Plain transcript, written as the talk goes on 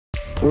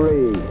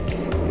3,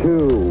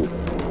 2,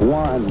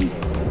 1,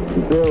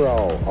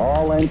 0.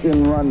 All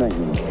engine running.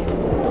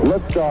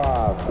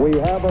 Liftoff. We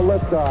have a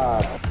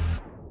liftoff.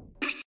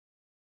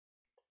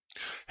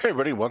 Hey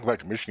everybody, welcome back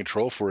to Mission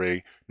Control for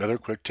another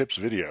quick tips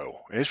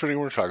video. In this video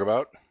we're going to talk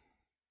about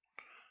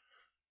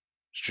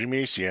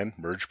sACN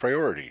merge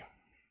priority.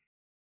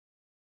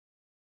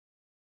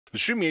 The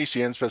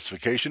sACN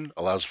specification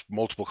allows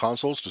multiple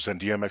consoles to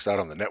send DMX out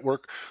on the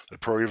network. The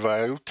priority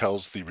value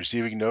tells the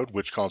receiving node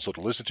which console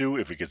to listen to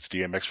if it gets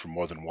DMX from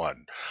more than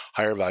one.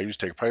 Higher values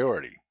take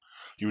priority.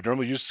 You would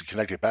normally use to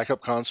connect a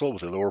backup console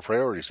with a lower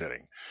priority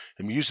setting. It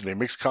can be used in a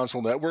mixed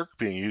console network,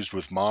 being used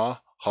with MA,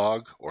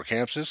 Hog, or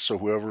Campsys, so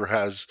whoever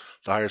has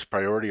the highest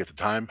priority at the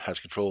time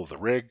has control of the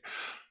rig.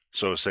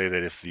 So say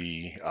that if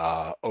the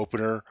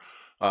opener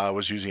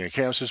was using a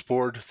Campsys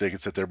board, they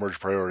could set their merge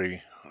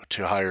priority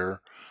to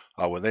higher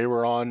when they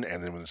were on,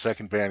 and then when the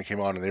second band came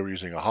on and they were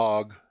using a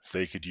Hog,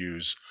 they could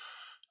use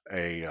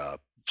a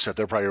set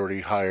their priority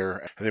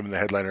higher, and then when the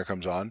headliner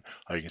comes on,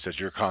 you can set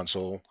your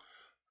console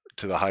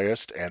to the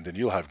highest, and then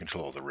you'll have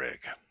control of the rig.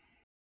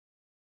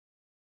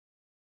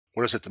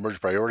 What is set the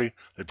merge priority?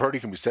 The priority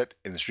can be set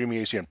in the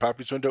sACN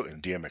properties window in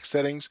DMX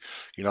settings.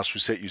 You can also be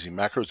set using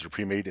macros that are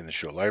pre-made in the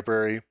show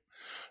library.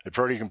 The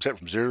priority can be set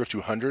from 0 to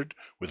 100,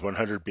 with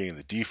 100 being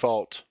the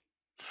default.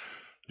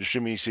 The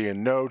sACN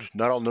node,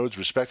 not all nodes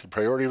respect the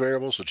priority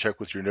variable, so check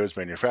with your node's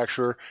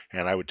manufacturer,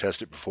 and I would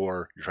test it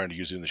before you're trying to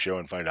use it in the show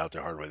and find out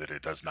the hard way that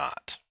it does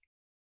not.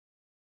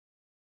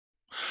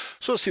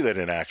 So let's see that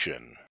in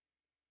action.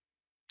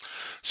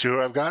 See what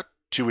I've got?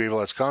 Two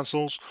Avolites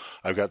consoles.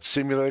 I've got the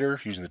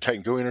simulator using the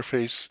Titan Go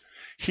interface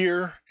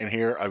here, and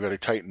here I've got a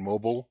Titan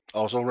Mobile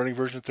also running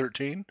version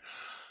 13.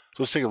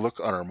 So let's take a look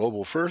on our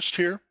mobile first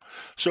here.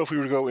 So if we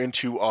were to go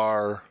into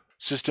our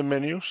system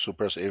menu, so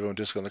press Avo and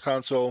disk on the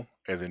console,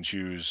 and then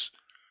choose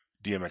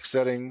DMX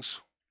settings.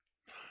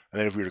 And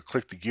then if we were to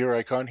click the gear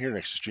icon here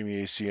next to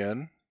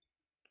sACN,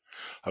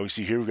 we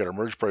see here we've got our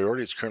merge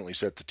priority. It's currently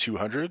set to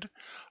 200.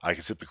 I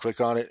can simply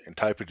click on it and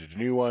type it into a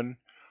new one.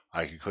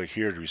 I can click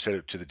here to reset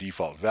it to the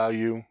default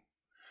value,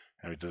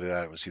 and we do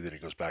that, we'll see that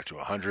it goes back to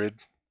 100. You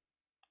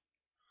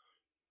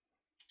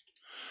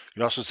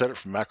can also set it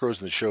from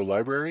macros in the show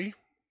library.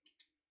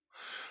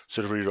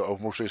 Set it for you to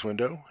open workspace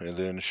window, and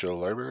then show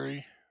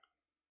library.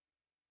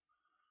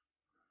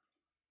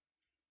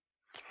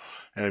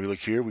 And if you look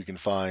here, we can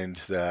find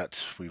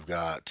that we've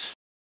got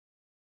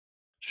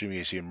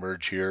sACN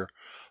merge here.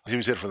 As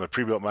you said, from the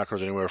pre-built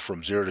macros anywhere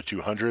from 0 to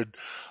 200.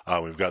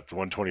 We've got the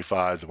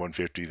 125, the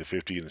 150, the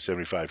 50, and the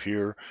 75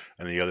 here,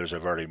 and the others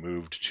have already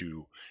moved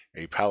to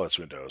a palettes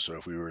window. So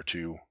if we were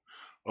to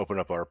open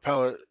up our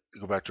palette,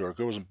 go back to our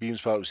Goes and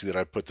Beams palette, we see that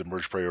I put the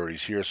merge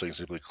priorities here, so I can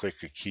simply click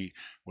a key,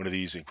 one of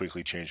these, and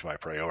quickly change my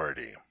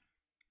priority.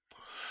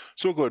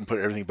 So we'll go ahead and put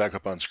everything back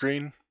up on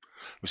screen.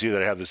 We see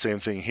that I have the same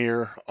thing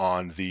here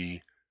on the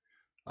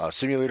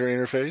simulator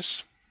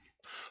interface.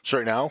 So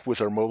right now,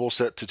 with our mobile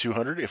set to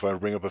 200, if I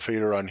bring up a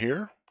fader on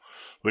here,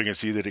 we can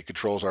see that it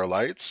controls our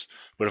lights.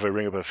 But if I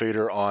bring up a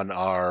fader on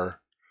our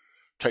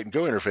Titan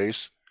Go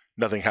interface,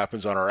 nothing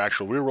happens on our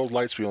actual real-world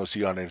lights. We only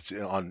see on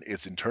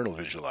its internal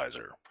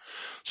visualizer.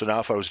 So now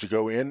if I was to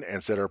go in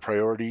and set our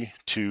priority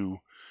to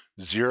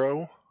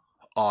 0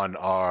 on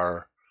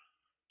our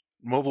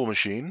mobile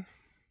machine,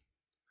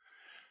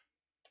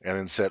 and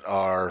then set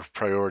our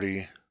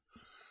priority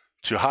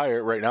to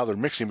higher, right now they're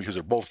mixing because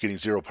they're both getting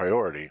 0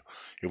 priority.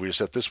 If we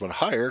set this one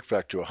higher,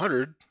 back to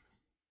 100,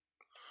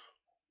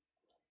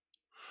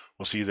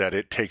 we'll see that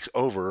it takes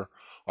over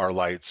our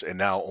lights, and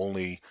now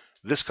only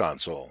this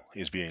console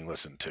is being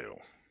listened to.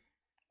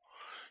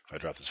 If I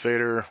drop this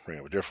fader, bring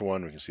up a different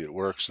one, we can see it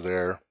works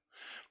there.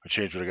 If I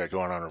change what I got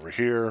going on over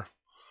here,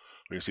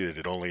 we can see that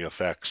it only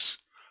affects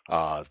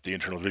the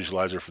internal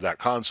visualizer for that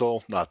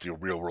console, not the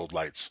real-world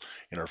lights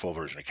in our full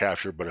version of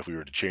Capture. But if we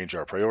were to change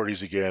our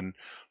priorities again,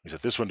 we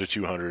set this one to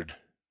 200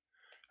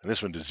 and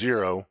this one to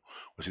 0,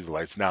 we'll see the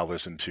lights now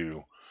listen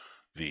to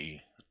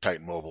the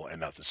Titan Mobile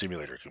and not the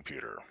simulator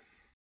computer.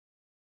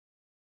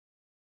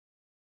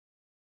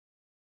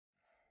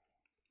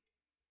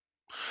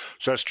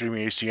 So that's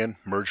sACN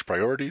merge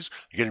priorities.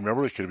 Again,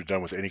 remember, it could have been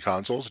done with any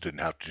consoles. It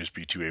didn't have to just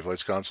be two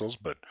Avolites consoles,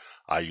 but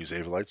I use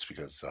Avolites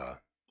because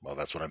well,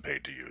 that's what I'm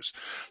paid to use.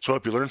 So I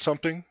hope you learned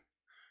something.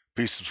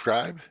 Please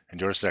subscribe and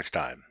join us next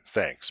time.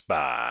 Thanks.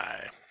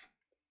 Bye.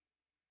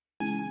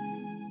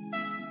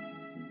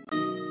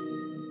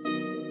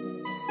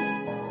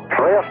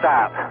 Wheel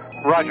stop.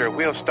 Roger,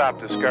 wheel stop,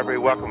 Discovery.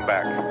 Welcome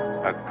back.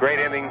 A great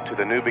ending to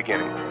the new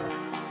beginning.